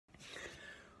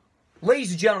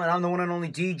Ladies and gentlemen, I'm the one and only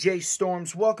DJ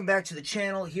Storms. Welcome back to the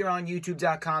channel here on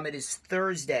YouTube.com. It is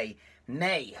Thursday,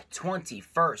 May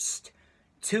 21st,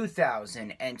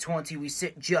 2020. We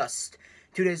sit just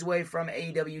 2 days away from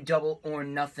AEW Double or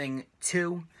Nothing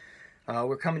 2.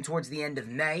 We're coming towards the end of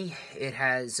May. It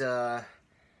has been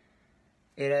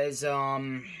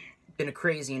a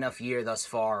crazy enough year thus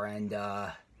far, and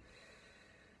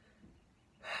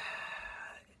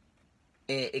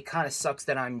it kind of sucks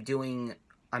that I'm doing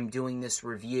this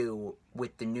review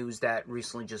with the news that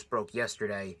recently just broke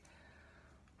yesterday.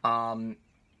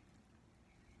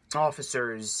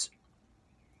 Officers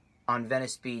on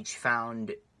Venice Beach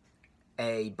found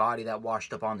a body that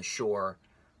washed up on the shore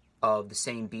of the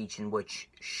same beach in which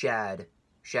Shad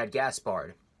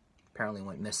Gaspard apparently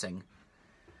went missing.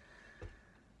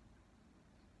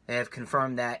 They have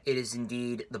confirmed that it is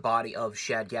indeed the body of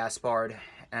Shad Gaspard,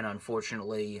 and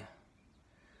unfortunately,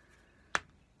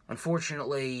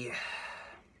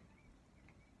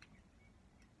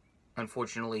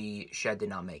 Shad did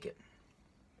not make it.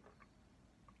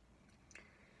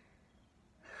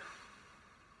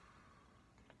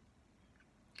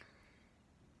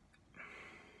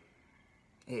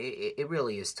 It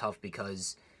really is tough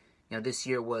because, you know, this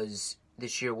year was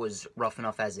rough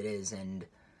enough as it is, and,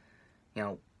 you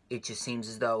know, it just seems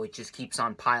as though it just keeps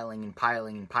on piling and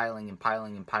piling and piling and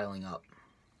piling and piling up.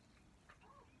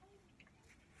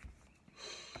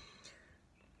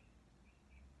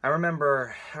 I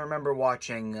remember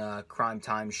watching Crime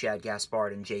Time, Shad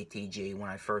Gaspard, and JTG when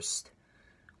I first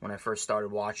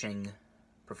started watching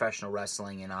professional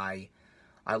wrestling, and I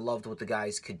loved what the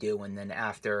guys could do. And then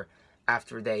after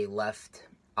they left,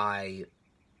 I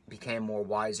became more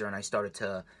wiser, and I started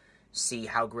to see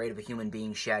how great of a human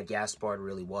being Shad Gaspard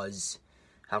really was,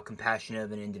 how compassionate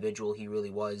of an individual he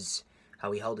really was,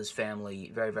 how he held his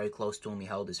family very, very close to him, he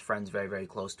held his friends very, very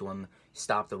close to him,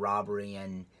 stopped the robbery,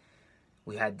 and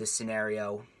we had this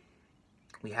scenario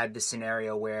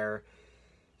where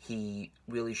he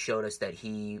really showed us that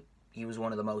he was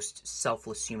one of the most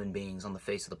selfless human beings on the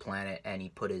face of the planet, and he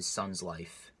put his son's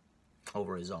life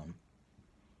over his own.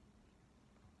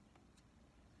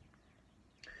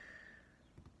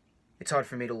 It's hard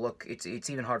for me to look, it's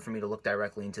even hard for me to look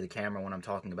directly into the camera when I'm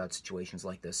talking about situations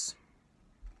like this.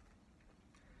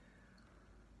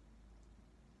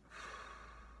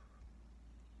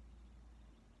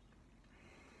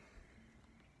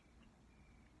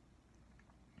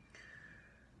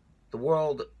 The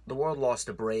world lost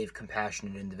a brave,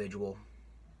 compassionate individual.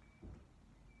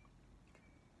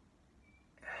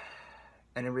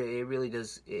 And it really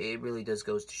does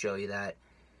goes to show you that,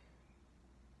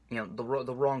 you know,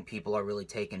 the wrong people are really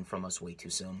taken from us way too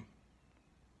soon.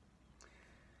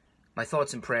 My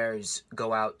thoughts and prayers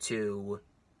go out to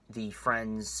the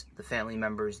friends, the family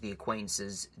members, the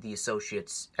acquaintances, the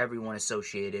associates, everyone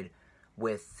associated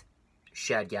with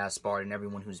Shad Gaspard, and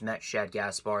everyone who's met Shad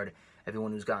Gaspard,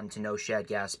 everyone who's gotten to know Shad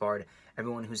Gaspard,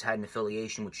 everyone who's had an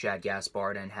affiliation with Shad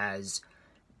Gaspard and has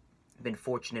been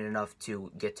fortunate enough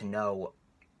to get to know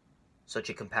such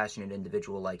a compassionate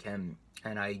individual like him.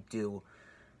 And I do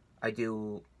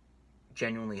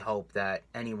genuinely hope that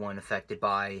anyone affected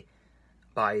by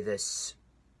this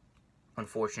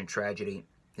unfortunate tragedy,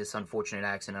 this unfortunate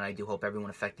accident, I do hope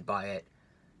everyone affected by it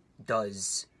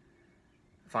does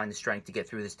find the strength to get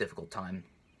through this difficult time.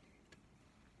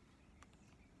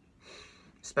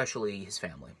 Especially his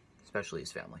family.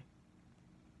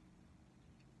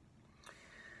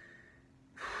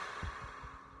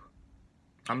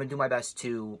 I'm going to do my best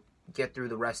to get through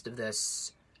the rest of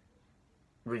this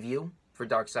review for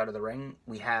Dark Side of the Ring.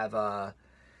 We have a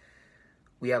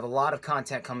lot of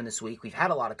content coming this week. We've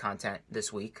had a lot of content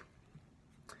this week,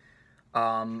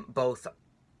 both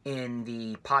in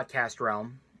the podcast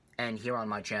realm and here on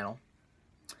my channel.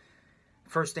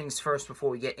 First things first,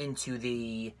 before we get into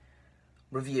the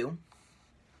review,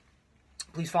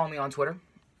 please follow me on Twitter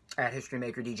at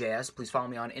HistoryMakerDJS. Please follow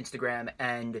me on Instagram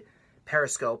and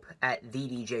Periscope at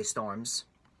TheDJStorms.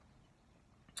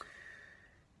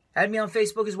 Add me on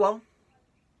Facebook as well.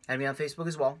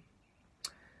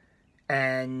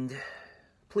 And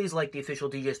please like the official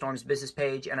DJ Storms business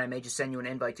page, and I may just send you an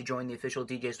invite to join the official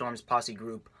DJ Storms Posse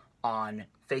group on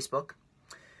Facebook.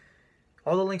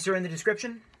 All the links are in the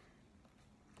description.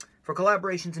 For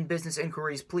collaborations and business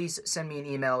inquiries, please send me an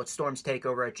email at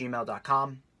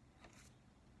StormsTakeOver@gmail.com.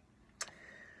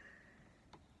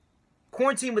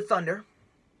 Quarantine with Thunder,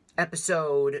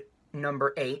 episode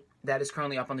number 8. That is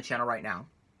currently up on the channel right now.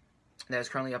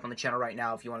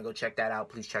 If you want to go check that out,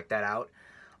 please check that out.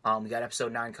 We got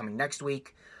episode 9 coming next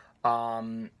week.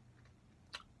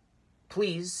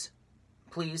 Please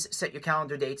set your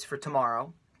calendar dates for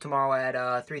tomorrow. tomorrow at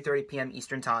 3:30 p.m.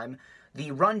 Eastern Time.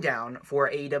 The rundown for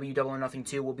AEW Double or Nothing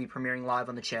 2 will be premiering live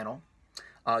on the channel.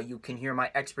 You can hear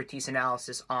my expertise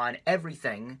analysis on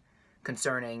everything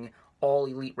concerning All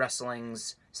Elite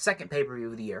Wrestling's second pay-per-view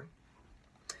of the year.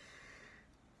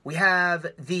 We have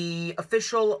the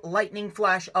official Lightning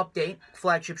Flash update,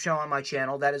 flagship show on my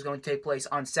channel. That is going to take place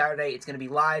on Saturday. It's going to be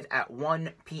live at 1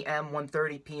 p.m.,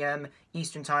 1:30 p.m.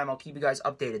 Eastern Time. I'll keep you guys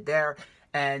updated there.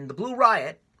 And the Blue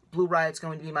Riot's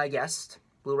going to be my guest.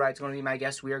 We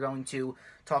are going to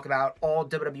talk about all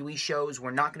WWE shows.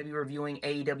 We're not going to be reviewing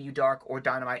AEW Dark or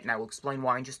Dynamite, and I will explain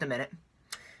why in just a minute.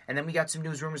 And then we got some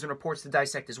news, rumors, and reports to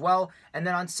dissect as well. And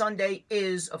then on Sunday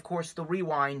is, of course, the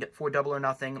rewind for Double or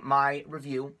Nothing, my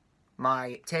review,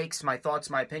 my takes, my thoughts,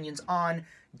 my opinions on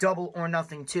Double or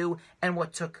Nothing 2 and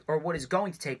what is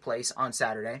going to take place on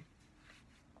Saturday.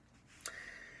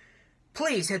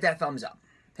 Please hit that thumbs up.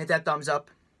 Hit that thumbs up.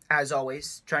 As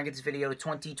always, try and get this video to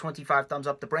 20, 25 thumbs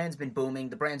up. The brand's been booming.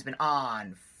 The brand's been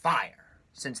on fire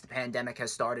since the pandemic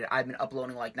has started. I've been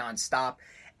uploading like nonstop,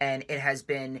 and it has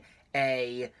been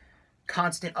a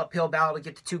constant uphill battle to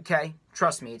get to 2K.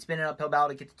 Trust me, it's been an uphill battle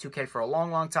to get to 2K for a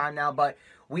long, long time now, but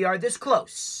we are this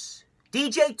close.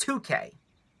 DJ 2K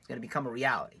is going to become a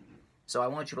reality. So I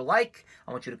want you to like,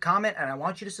 I want you to comment, and I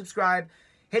want you to subscribe.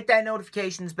 Hit that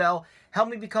notifications bell. Help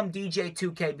me become DJ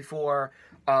 2K before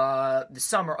the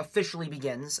summer officially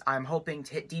begins. I'm hoping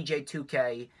to hit DJ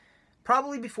 2K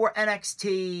probably before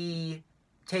NXT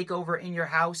TakeOver in your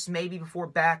house, maybe before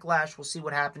Backlash. We'll see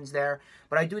what happens there.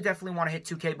 But I do definitely want to hit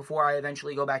 2K before I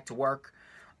eventually go back to work.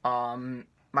 My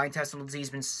intestinal disease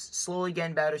has been slowly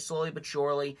getting better, slowly but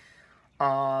surely.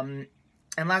 And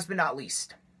last but not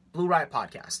least, Blue Riot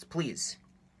Podcast. Please,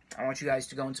 I want you guys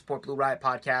to go and support Blue Riot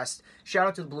Podcast. Shout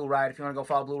out to the Blue Riot. If you want to go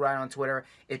follow Blue Riot on Twitter,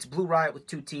 it's Blue Riot with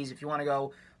 2 T's. If you want to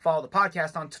go follow the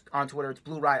podcast on Twitter, it's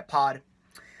Blue Riot Pod.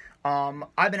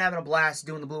 I've been having a blast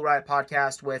doing the Blue Riot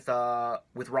Podcast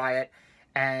with Riot,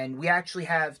 and we actually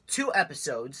have 2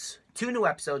 new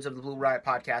episodes of the Blue Riot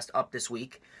Podcast up this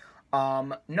week.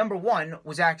 Number 1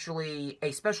 was actually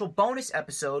a special bonus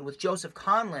episode with Joseph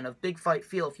Conlon of Big Fight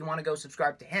Feel. If you want to go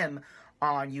subscribe to him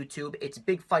on YouTube, it's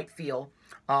Big Fight Feel.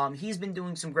 He's been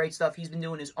doing some great stuff. He's been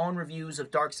doing his own reviews of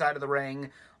Dark Side of the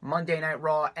Ring, Monday Night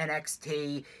Raw,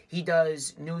 NXT. He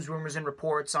does news, rumors, and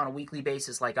reports on a weekly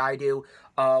basis like I do.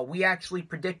 We actually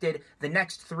predicted the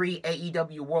next 3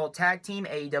 AEW World Tag Team,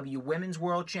 AEW Women's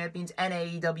World Champions, and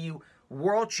AEW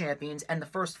World Champions, and the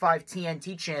first 5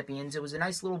 TNT Champions. It was a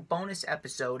nice little bonus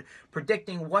episode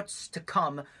predicting what's to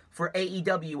come for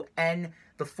AEW and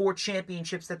the 4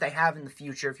 championships that they have in the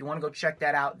future. If you want to go check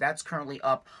that out, that's currently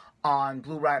up on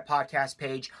Blue Riot Podcast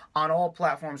page on all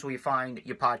platforms where you find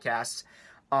your podcasts.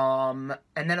 And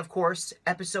then, of course,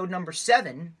 episode number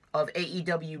 7 of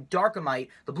AEW Darkamite,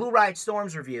 the Blue Riot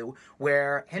Storms review,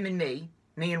 where him and me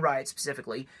and Riot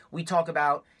specifically, we talk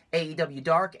about AEW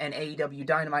Dark and AEW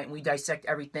Dynamite, and we dissect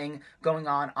everything going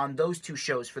on those 2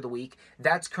 shows for the week.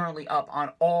 That's currently up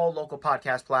on all local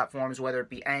podcast platforms, whether it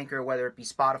be Anchor, whether it be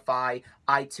Spotify,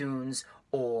 iTunes,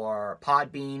 or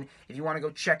Podbean. If you want to go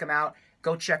check them out,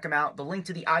 go check them out. The link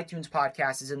to the iTunes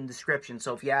podcast is in the description,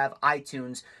 so if you have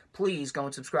iTunes, please go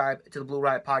and subscribe to the Blue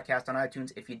Riot Podcast on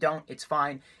iTunes. If you don't, it's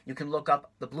fine. You can look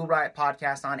up the Blue Riot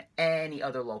Podcast on any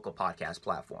other local podcast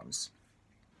platforms.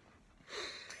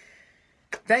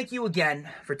 Thank you again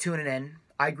for tuning in.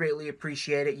 I greatly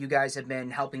appreciate it. You guys have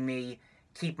been helping me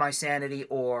keep my sanity,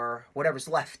 or whatever's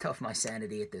left of my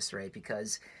sanity at this rate,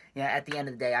 because at the end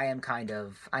of the day, I am kind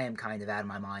of out of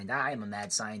my mind. I am a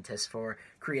mad scientist for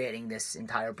creating this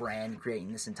entire brand,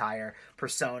 creating this entire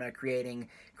persona, creating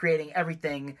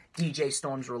everything DJ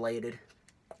Storms related.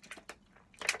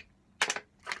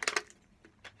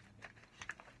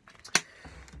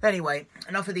 Anyway,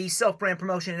 enough of the self-brand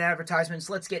promotion and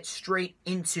advertisements. Let's get straight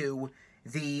into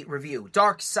the review.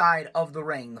 Dark Side of the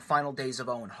Ring, the final days of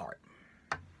Owen Hart.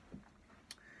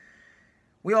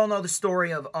 We all know the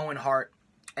story of Owen Hart,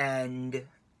 and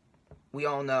we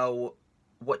all know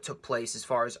what took place as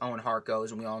far as Owen Hart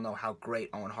goes, and we all know how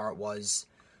great Owen Hart was.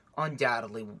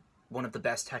 Undoubtedly one of the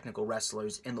best technical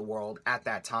wrestlers in the world at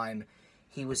that time.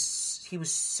 He was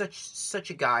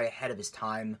such a guy ahead of his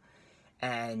time.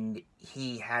 And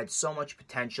he had so much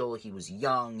potential. He was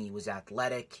young, he was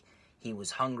athletic, he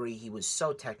was hungry, he was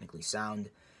so technically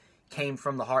sound. Came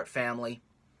from the Hart family.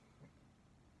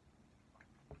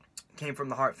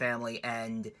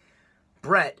 And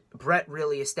Brett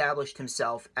really established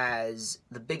himself as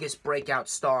the biggest breakout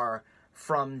star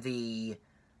from the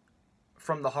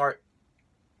Hart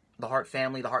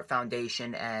family, the Hart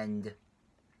Foundation, and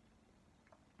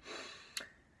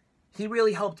he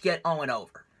really helped get Owen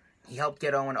over. He helped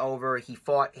get Owen over. He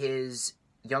fought his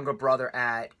younger brother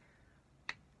at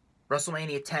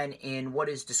WrestleMania 10 in what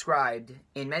is described,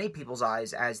 in many people's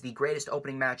eyes, as the greatest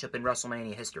opening matchup in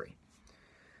WrestleMania history.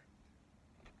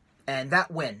 And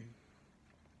that win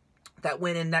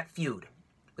in that feud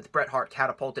with Bret Hart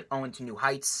catapulted Owen to new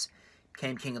heights,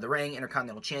 became King of the Ring,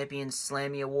 Intercontinental Champion,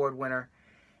 Slammy Award winner,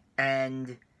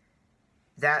 and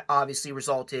that obviously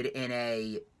resulted in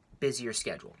a busier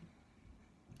schedule.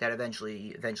 That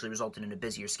eventually resulted in a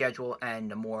busier schedule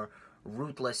and a more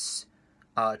ruthless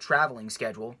traveling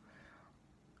schedule.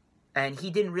 And he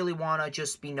didn't really want to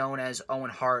just be known as Owen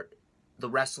Hart,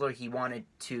 the wrestler. He wanted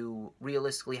to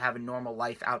realistically have a normal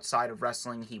life outside of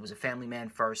wrestling. He was a family man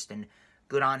first, and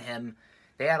good on him.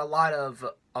 They had a lot of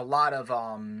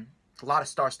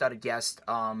star-studded guests.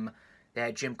 They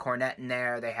had Jim Cornette in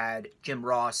there. They had Jim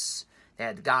Ross. They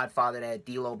had The Godfather. They had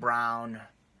D'Lo Brown,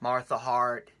 Martha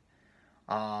Hart,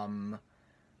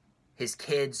 his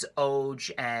kids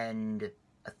Oj and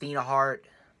Athena Hart.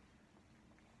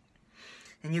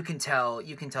 And you can tell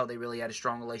they really had a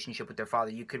strong relationship with their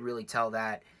father. You could really tell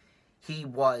that he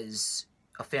was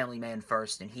a family man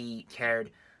first, and he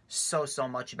cared so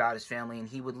much about his family, and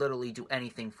he would literally do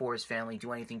anything for his family,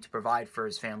 do anything to provide for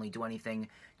his family, do anything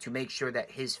to make sure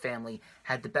that his family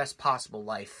had the best possible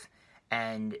life,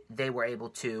 and they were able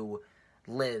to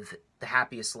live the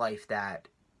happiest life that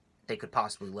they could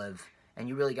possibly live. And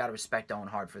you really got to respect Owen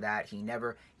Hart for that. He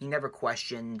never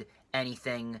questioned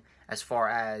anything as far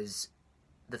as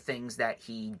the things that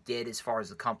he did as far as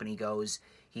the company goes.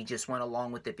 He just went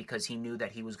along with it because he knew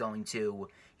that he was going to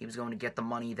get the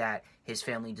money that his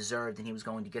family deserved, and he was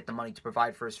going to get the money to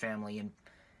provide for his family and,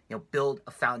 you know, build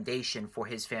a foundation for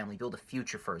his family, build a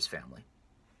future for his family.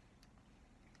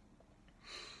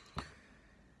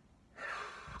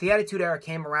 The Attitude Era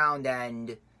came around,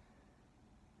 and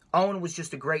Owen was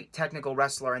just a great technical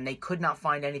wrestler, and they could not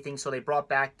find anything, so they brought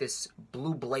back this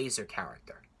Blue Blazer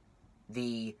character.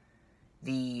 The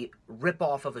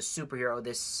ripoff of a superhero,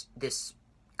 this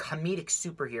comedic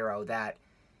superhero that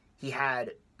he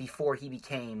had before he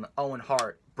became Owen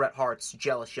Hart, Bret Hart's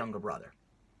jealous younger brother.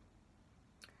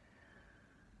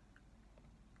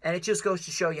 And it just goes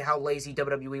to show you how lazy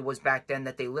WWE was back then,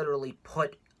 that they literally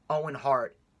put Owen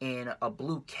Hart in a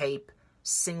blue cape,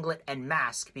 singlet, and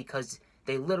mask because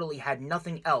they literally had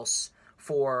nothing else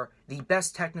for the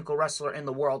best technical wrestler in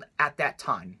the world at that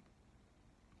time.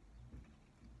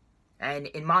 And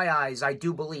in my eyes, I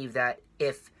do believe that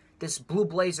if this Blue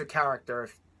Blazer character,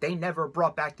 if they never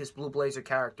brought back this Blue Blazer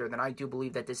character, then I do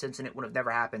believe that this incident would have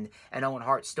never happened, and Owen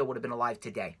Hart still would have been alive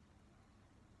today.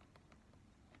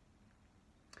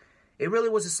 It really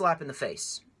was a slap in the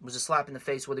face. It was a slap in the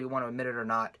face whether you want to admit it or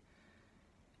not.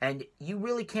 And you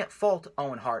really can't fault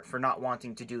Owen Hart for not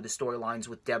wanting to do the storylines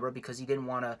with Deborah, because he didn't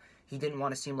want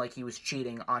to seem like he was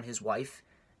cheating on his wife.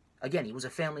 Again, he was a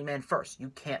family man first. You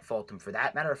can't fault him for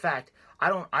that. Matter of fact, I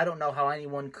don't know how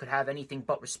anyone could have anything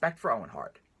but respect for Owen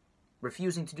Hart,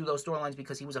 refusing to do those storylines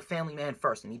because he was a family man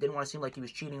first, and he didn't want to seem like he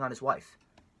was cheating on his wife.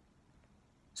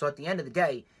 So at the end of the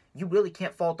day, you really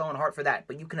can't fault Owen Hart for that,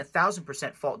 but you can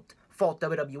 1,000% fault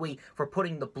WWE for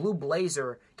putting the Blue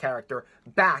Blazer character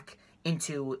back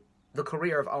into the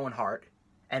career of Owen Hart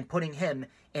and putting him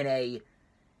in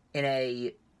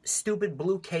a stupid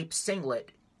blue cape,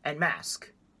 singlet, and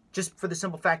mask, just for the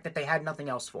simple fact that they had nothing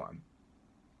else for him.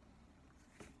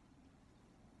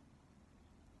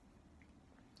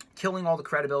 Killing all the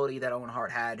credibility that Owen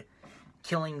Hart had,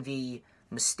 killing the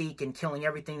mystique, and killing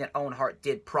everything that Owen Hart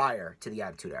did prior to the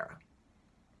Attitude Era.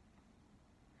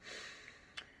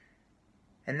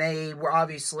 And they were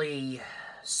obviously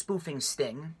spoofing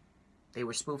Sting. They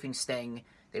were spoofing Sting.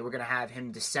 They were going to have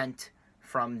him descend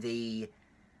from the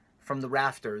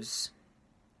rafters.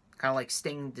 Kind of like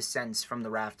Sting descends from the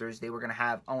rafters. They were going to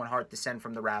have Owen Hart descend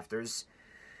from the rafters.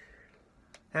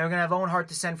 And they were going to have Owen Hart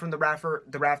descend from the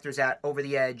rafters at Over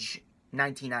the Edge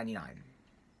 1999.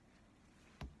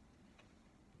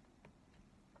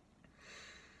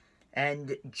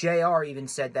 And JR even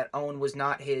said that Owen was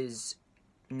not his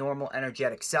normal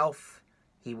energetic self.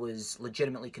 He was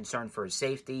legitimately concerned for his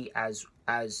safety, as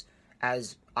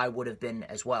I would have been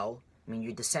as well. I mean,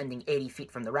 you're descending 80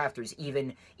 feet from the rafters,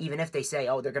 even if they say,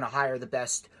 oh, they're going to hire the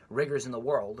best riggers in the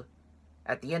world.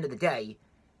 At the end of the day,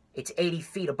 it's 80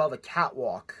 feet above a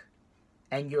catwalk,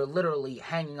 and you're literally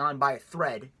hanging on by a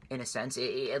thread, in a sense.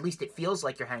 At least it feels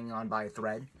like you're hanging on by a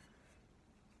thread.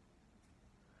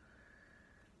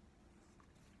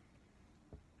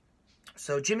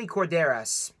 So Jimmy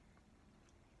Corderas,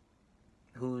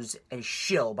 who's a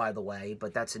shill, by the way,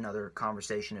 but that's another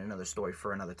conversation and another story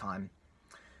for another time.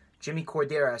 Jimmy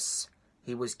Corderas,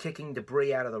 he was kicking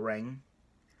debris out of the ring.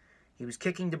 He was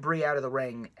kicking debris out of the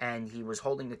ring, and he was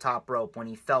holding the top rope when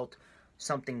he felt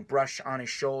something brush on his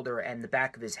shoulder and the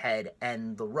back of his head,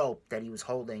 and the rope that he was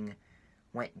holding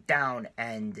went down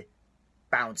and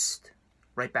bounced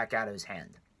right back out of his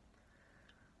hand.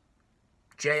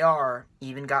 JR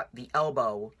even got the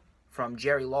elbow from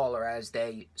Jerry Lawler as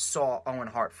they saw Owen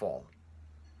Hart fall.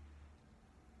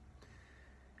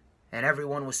 And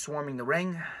everyone was swarming the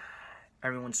ring.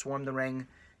 Everyone swarmed the ring,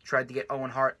 tried to get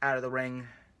Owen Hart out of the ring,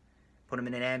 put him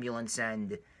in an ambulance,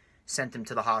 and sent him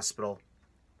to the hospital.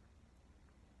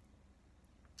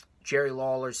 Jerry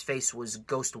Lawler's face was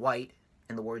ghost white,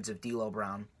 in the words of D'Lo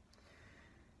Brown.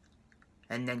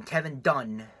 And then Kevin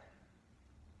Dunn,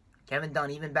 even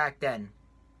back then,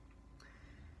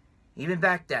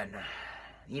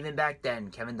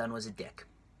 Kevin Dunn was a dick.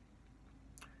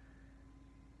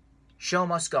 Show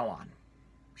must go on.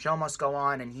 Show must go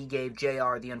on, and he gave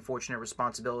JR the unfortunate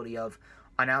responsibility of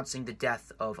announcing the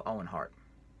death of Owen Hart.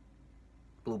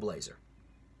 Blue Blazer.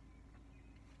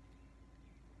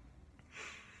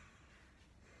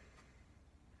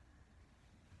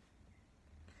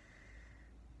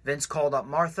 Vince called up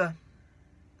Martha.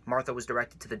 Martha was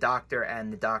directed to the doctor,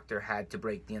 and the doctor had to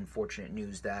break the unfortunate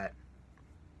news that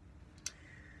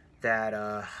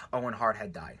Owen Hart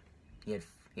had died. He had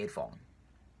fallen.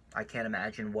 I can't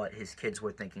imagine what his kids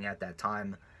were thinking at that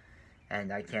time,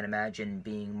 and I can't imagine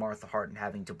being Martha Hart and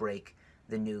having to break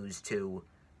the news to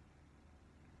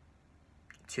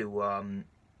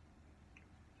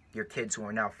your kids who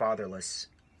are now fatherless.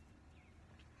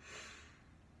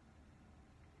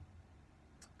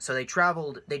 So they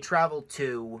then traveled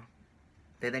to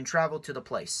the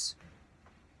place.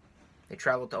 They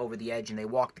traveled to Over the Edge, and they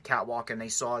walked the catwalk, and they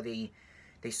saw the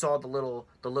little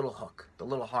hook, the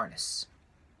little harness.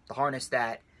 The harness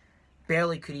that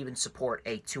barely could even support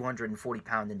a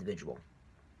 240-pound individual.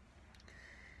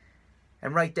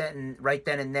 And right then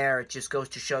and there, it just goes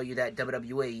to show you that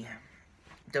WWE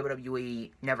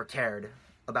never cared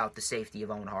about the safety of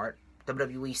Owen Hart.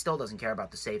 WWE still doesn't care about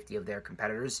the safety of their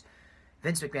competitors.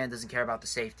 Vince McMahon doesn't care about the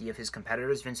safety of his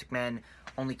competitors. Vince McMahon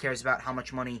only cares about how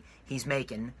much money he's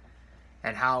making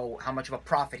and how much of a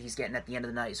profit he's getting at the end of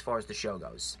the night as far as the show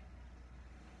goes.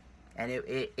 And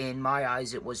in my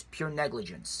eyes, it was pure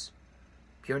negligence.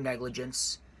 Pure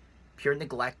negligence, pure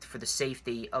neglect for the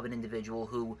safety of an individual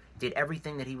who did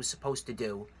everything that he was supposed to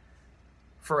do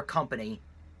for a company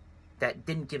that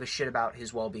didn't give a shit about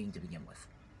his well-being to begin with.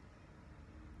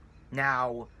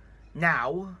 Now,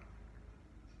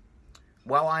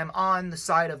 while I'm on the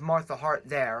side of Martha Hart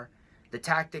there, the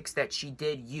tactics that she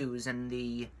did use and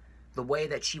the way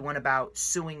that she went about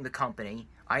suing the company,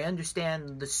 I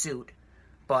understand the suit,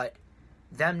 but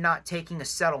them not taking a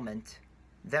settlement,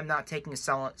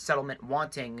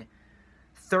 wanting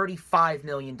 $35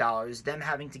 million, them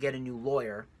having to get a new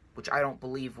lawyer, which I don't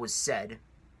believe was said.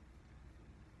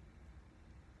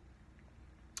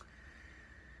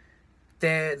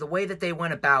 The way that they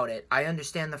went about it, I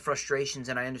understand the frustrations,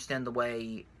 and I understand the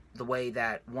way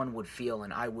that one would feel,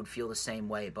 and I would feel the same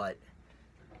way, but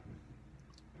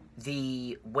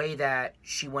the way that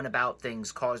she went about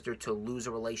things caused her to lose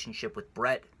a relationship with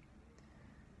Brett,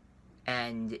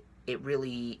 and it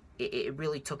really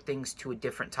took things to a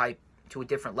different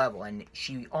level, and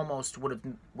she almost would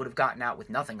have gotten out with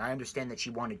nothing. I understand that she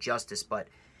wanted justice, but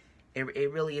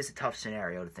it really is a tough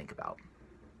scenario to think about.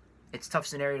 It's a tough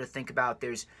scenario to think about.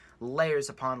 There's layers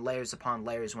upon layers upon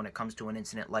layers when it comes to an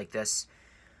incident like this.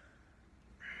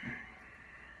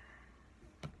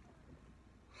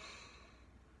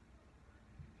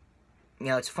 You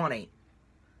know, it's funny.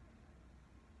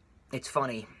 It's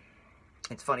funny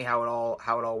how it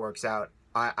all works out.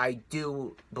 I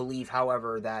do believe,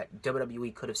 however, that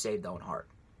WWE could have saved Owen Hart.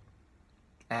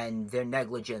 And their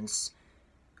negligence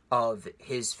of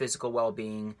his physical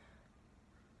well-being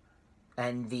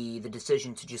and the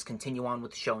decision to just continue on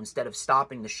with the show instead of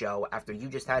stopping the show after you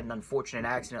just had an unfortunate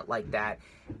accident like that,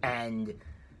 and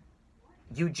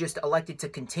you just elected to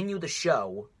continue the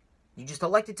show. You just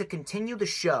elected to continue the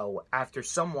show after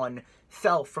someone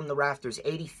fell from the rafters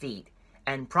 80 feet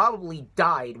and probably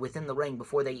died within the ring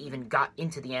before they even got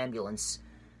into the ambulance.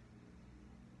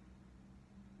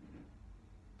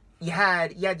 You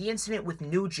had the incident with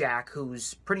New Jack,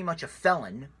 who's pretty much a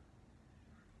felon,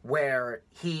 where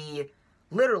he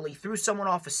literally threw someone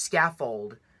off a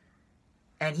scaffold,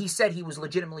 and he said he was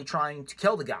legitimately trying to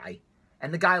kill the guy,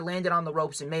 and the guy landed on the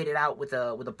ropes and made it out with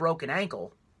a broken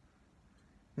ankle.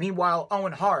 Meanwhile,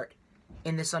 Owen Hart,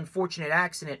 in this unfortunate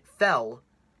accident, fell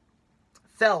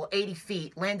 80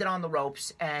 feet, landed on the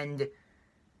ropes, and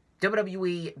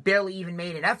WWE barely even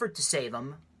made an effort to save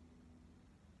him.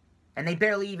 And they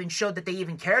barely even showed that they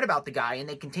even cared about the guy, and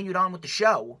they continued on with the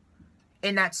show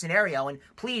in that scenario. And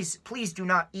please do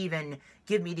not even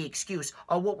give me the excuse,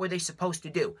 oh, what were they supposed to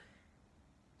do?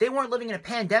 They weren't living in a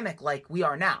pandemic like we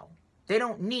are now. They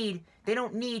don't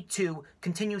need to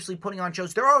continuously putting on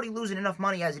shows. They're already losing enough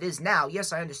money as it is now.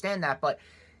 Yes, I understand that, but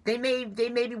they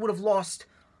maybe would have lost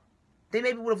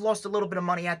a little bit of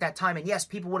money at that time. And yes,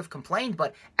 people would have complained,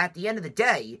 but at the end of the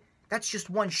day, that's just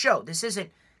one show. This isn't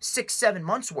 6-7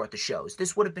 months worth of shows.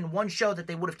 This would have been one show that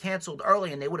they would have canceled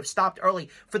early, and they would have stopped early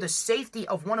for the safety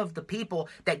of one of the people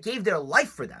that gave their life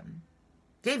for them,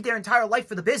 gave their entire life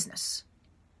for the business.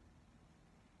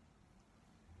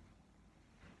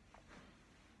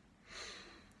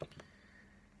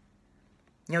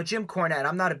 You know, Jim Cornette,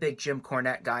 I'm not a big Jim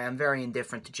Cornette guy. I'm very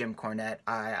indifferent to Jim Cornette.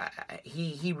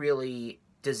 He really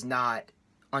does not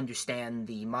understand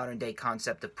the modern day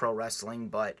concept of pro wrestling,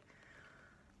 but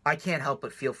I can't help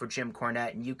but feel for Jim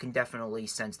Cornette, and you can definitely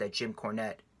sense that Jim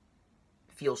Cornette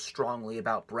feels strongly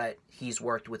about Bret. He's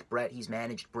worked with Bret. He's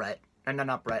managed Bret. No,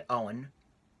 not Bret, Owen.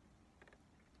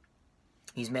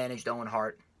 He's managed Owen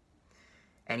Hart,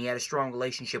 and he had a strong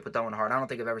relationship with Owen Hart. I don't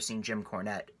think I've ever seen Jim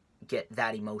Cornette get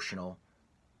that emotional.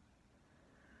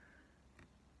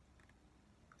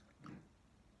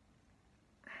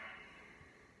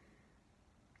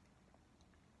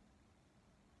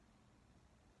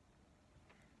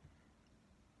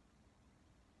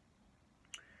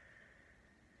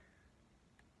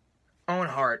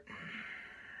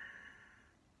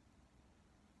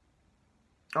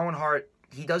 Owen Hart,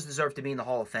 he does deserve to be in the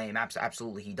Hall of Fame.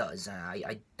 Absolutely, he does.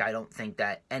 I don't think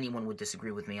that anyone would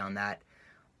disagree with me on that.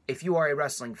 If you are a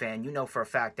wrestling fan, you know for a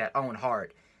fact that Owen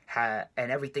Hart,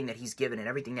 and everything that he's given and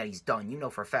everything that he's done, you know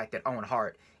for a fact that Owen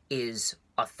Hart is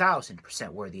 1,000%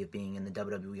 worthy of being in the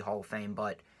WWE Hall of Fame.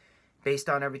 But based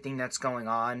on everything that's going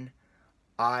on,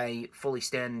 I fully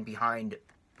stand behind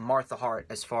Martha Hart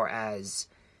as far as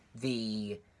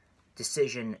the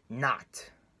decision not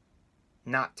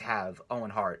to have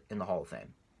Owen Hart in the Hall of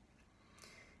Fame.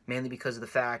 Mainly because of the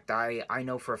fact, I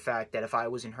know for a fact that if I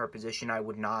was in her position, I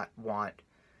would not want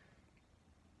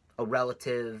a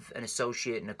relative, an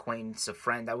associate, an acquaintance, a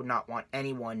friend. I would not want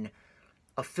anyone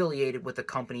affiliated with a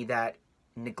company that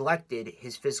neglected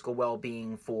his physical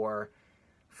well-being for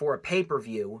a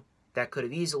pay-per-view that could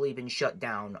have easily been shut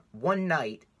down one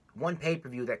night, one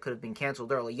pay-per-view that could have been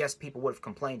canceled early. Yes, people would have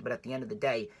complained, but at the end of the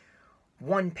day,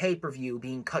 one pay-per-view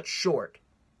being cut short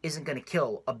isn't going to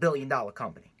kill a billion-dollar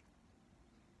company.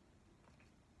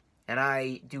 And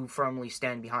I do firmly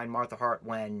stand behind Martha Hart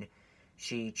when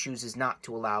she chooses not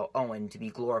to allow Owen to be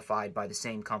glorified by the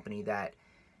same company that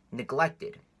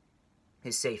neglected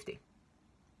his safety.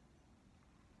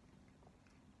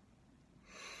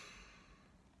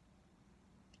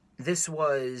 This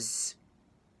was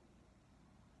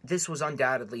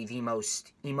undoubtedly the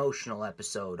most emotional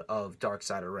episode of Dark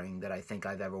Side of the Ring that I think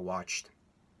I've ever watched.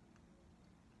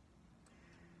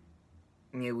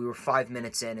 You know, we were 5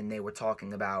 minutes in, and they were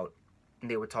talking about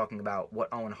what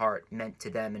Owen Hart meant to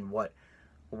them and what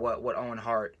Owen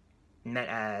Hart meant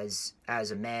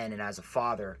as a man and as a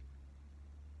father.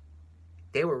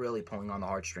 They were really pulling on the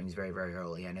heartstrings very, very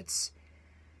early, and it's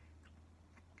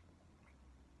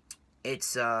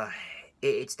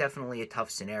definitely a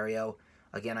tough scenario.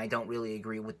 Again, I don't really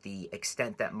agree with the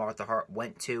extent that Martha Hart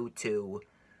went to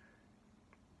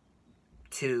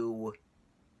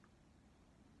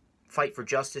fight for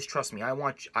justice. Trust me, I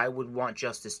would want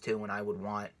justice too, and I would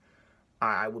want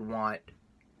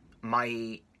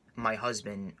my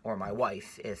husband or my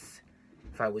wife, if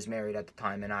I was married at the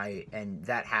time and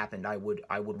that happened, I would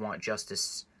want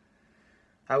justice.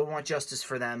 I would want justice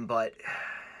for them, but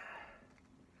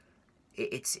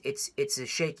it's a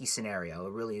shaky scenario.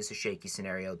 It really is a shaky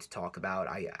scenario to talk about.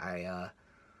 I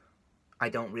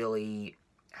don't really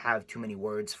have too many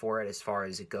words for it as far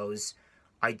as it goes.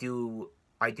 I do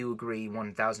agree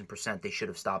 1,000% they should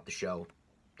have stopped the show.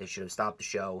 They should have stopped the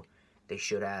show. They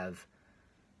should have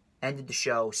ended the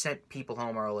show, sent people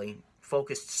home early,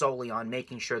 focused solely on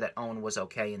making sure that Owen was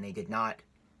okay, and they did not.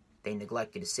 They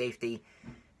neglected his safety.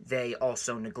 They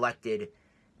also neglected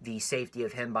the safety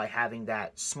of him by having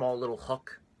that small little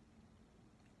hook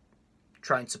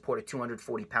try and support a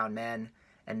 240-pound man,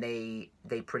 and they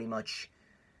pretty much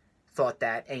thought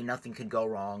that, hey, nothing could go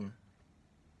wrong.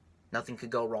 Nothing could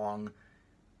go wrong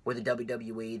with the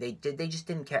WWE. They just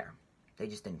didn't care. They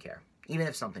just didn't care. Even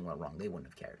if something went wrong, they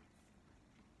wouldn't have cared.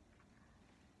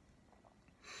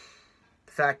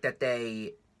 The fact that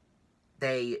they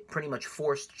pretty much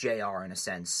forced JR in a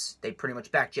sense. They pretty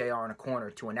much backed JR in a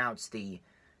corner to announce the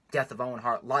death of Owen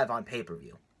Hart live on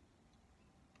pay-per-view.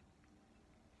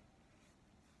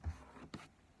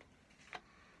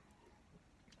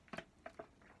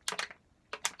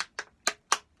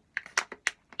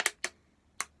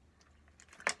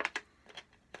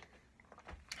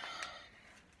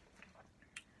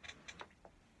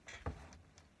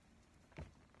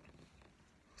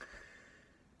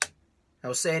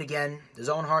 will say it again. Does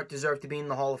Owen Hart deserve to be in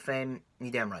the Hall of Fame?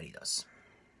 You damn right he does.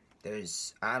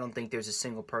 I don't think there's a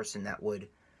single person that would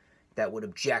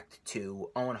object to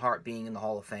Owen Hart being in the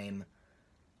Hall of Fame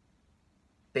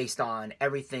based on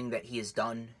everything that he has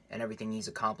done and everything he's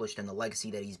accomplished and the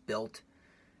legacy that he's built.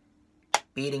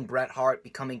 Beating Bret Hart,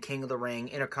 becoming King of the Ring,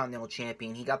 Intercontinental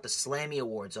Champion. He got the Slammy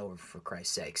Awards over, for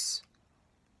Christ's sakes.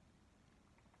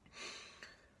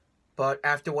 But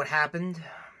after what happened,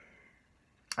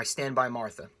 I stand by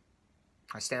Martha.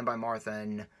 I stand by Martha,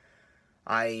 and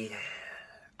I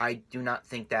do not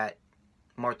think that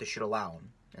Martha should allow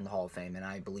him in the Hall of Fame, and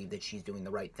I believe that she's doing the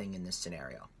right thing in this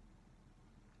scenario.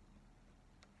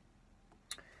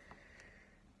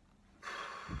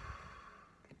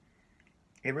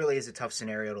 It really is a tough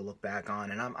scenario to look back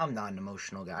on, and I'm not an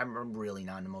emotional guy. I'm really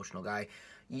not an emotional guy.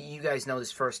 You guys know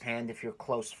this firsthand. If you're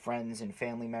close friends and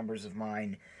family members of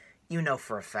mine, you know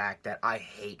for a fact that I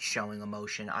hate showing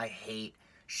emotion. I hate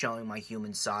showing my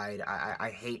human side. I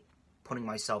hate putting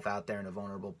myself out there in a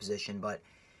vulnerable position, but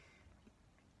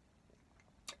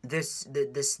this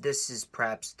is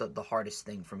perhaps the hardest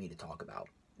thing for me to talk about.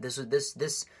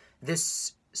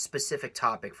 This specific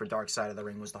topic for Dark Side of the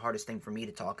Ring was the hardest thing for me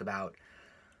to talk about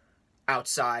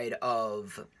outside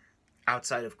of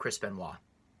Chris Benoit.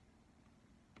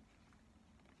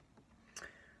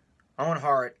 Owen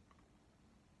Hart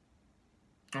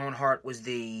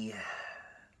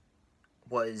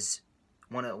was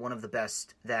one of the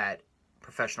best that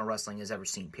professional wrestling has ever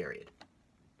seen, period.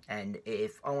 And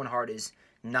if Owen Hart is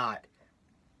not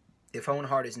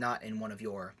in one of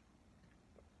your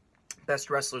best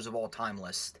wrestlers of all time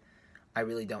list, I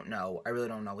really don't know. I really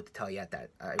don't know what to tell you at that.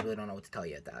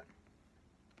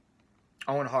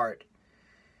 Owen Hart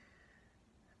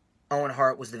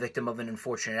was the victim of an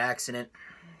unfortunate accident.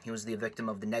 He was the victim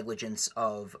of the negligence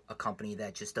of a company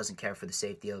that just doesn't care for the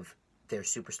safety of their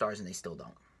superstars, and they still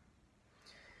don't.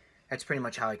 That's pretty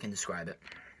much how I can describe it.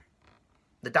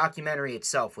 The documentary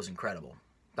itself was incredible.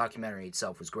 The documentary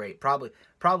itself was great.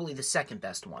 Probably the second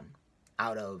best one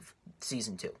out of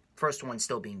season 2. First one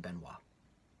still being Benoit.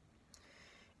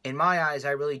 In my eyes,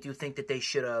 I really do think that they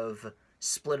should have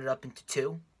split it up into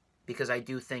 2, because I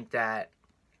do think that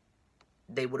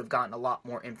they would have gotten a lot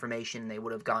more information. They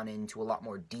would have gone into a lot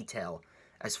more detail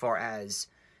as far as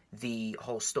the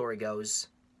whole story goes.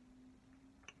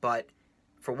 But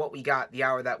for what we got, the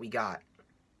hour that we got,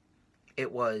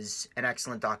 it was an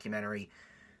excellent documentary.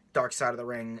 Dark Side of the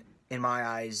Ring, in my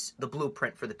eyes, the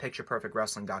blueprint for the picture-perfect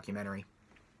wrestling documentary.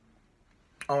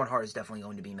 Owen Hart is definitely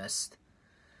going to be missed.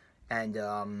 And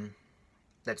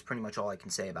that's pretty much all I can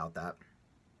say about that.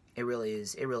 It really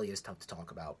is tough to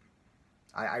talk about.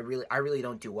 I really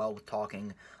don't do well with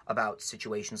talking about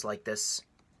situations like this.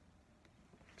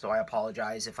 So I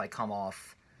apologize if I come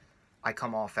off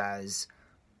as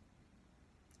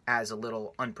a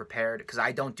little unprepared, because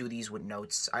I don't do these with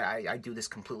notes. I do this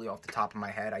completely off the top of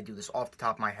my head. I do this off the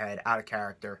top of my head, out of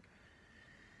character.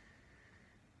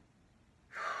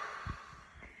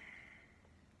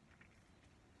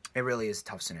 It really is a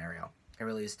tough scenario. It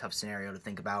really is a tough scenario to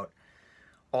think about.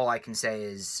 All I can say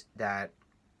is that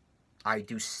I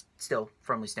do still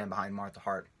firmly stand behind Martha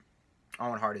Hart.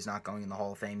 Owen Hart is not going in the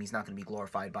Hall of Fame. He's not going to be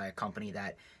glorified by a company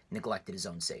that neglected his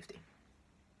own safety.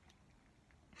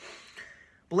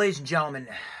 But ladies and gentlemen,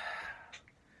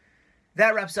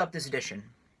 that wraps up this edition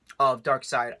of Dark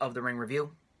Side of the Ring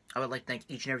Review. I would like to thank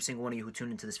each and every single one of you who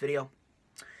tuned into this video.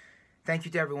 Thank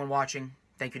you to everyone watching.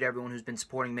 Thank you to everyone who's been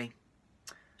supporting me.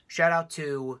 Shout out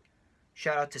to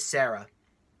Sarah.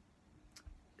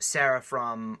 Sarah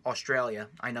from Australia.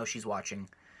 I know she's watching.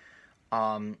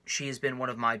 She has been one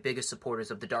of my biggest supporters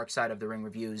of the Dark Side of the Ring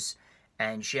reviews,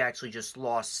 and she actually just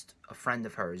lost a friend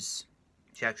of hers.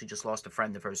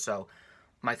 So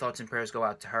my thoughts and prayers go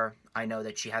out to her. I know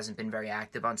that she hasn't been very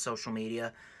active on social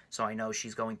media, so I know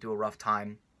she's going through a rough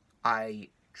time. I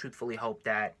truthfully hope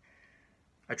that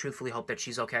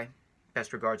she's okay.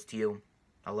 Best regards to you.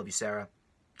 I love you, Sarah.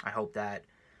 I hope that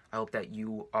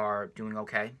you are doing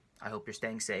okay. I hope you're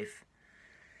staying safe.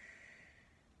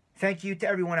 Thank you to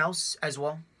everyone else as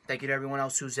well. Thank you to everyone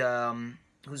else who's a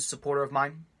supporter of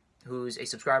mine, who's a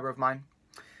subscriber of mine.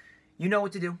 You know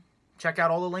what to do. Check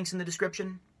out all the links in the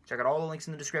description.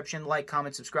 Like,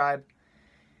 comment, subscribe.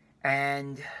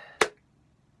 And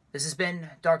this has been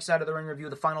Dark Side of the Ring Review,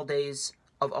 the final days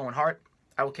of Owen Hart.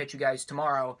 I will catch you guys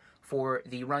tomorrow for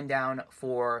the rundown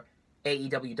for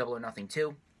AEW Double or Nothing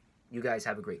 2. You guys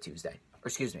have a great Tuesday. Or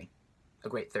excuse me, a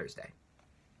great Thursday.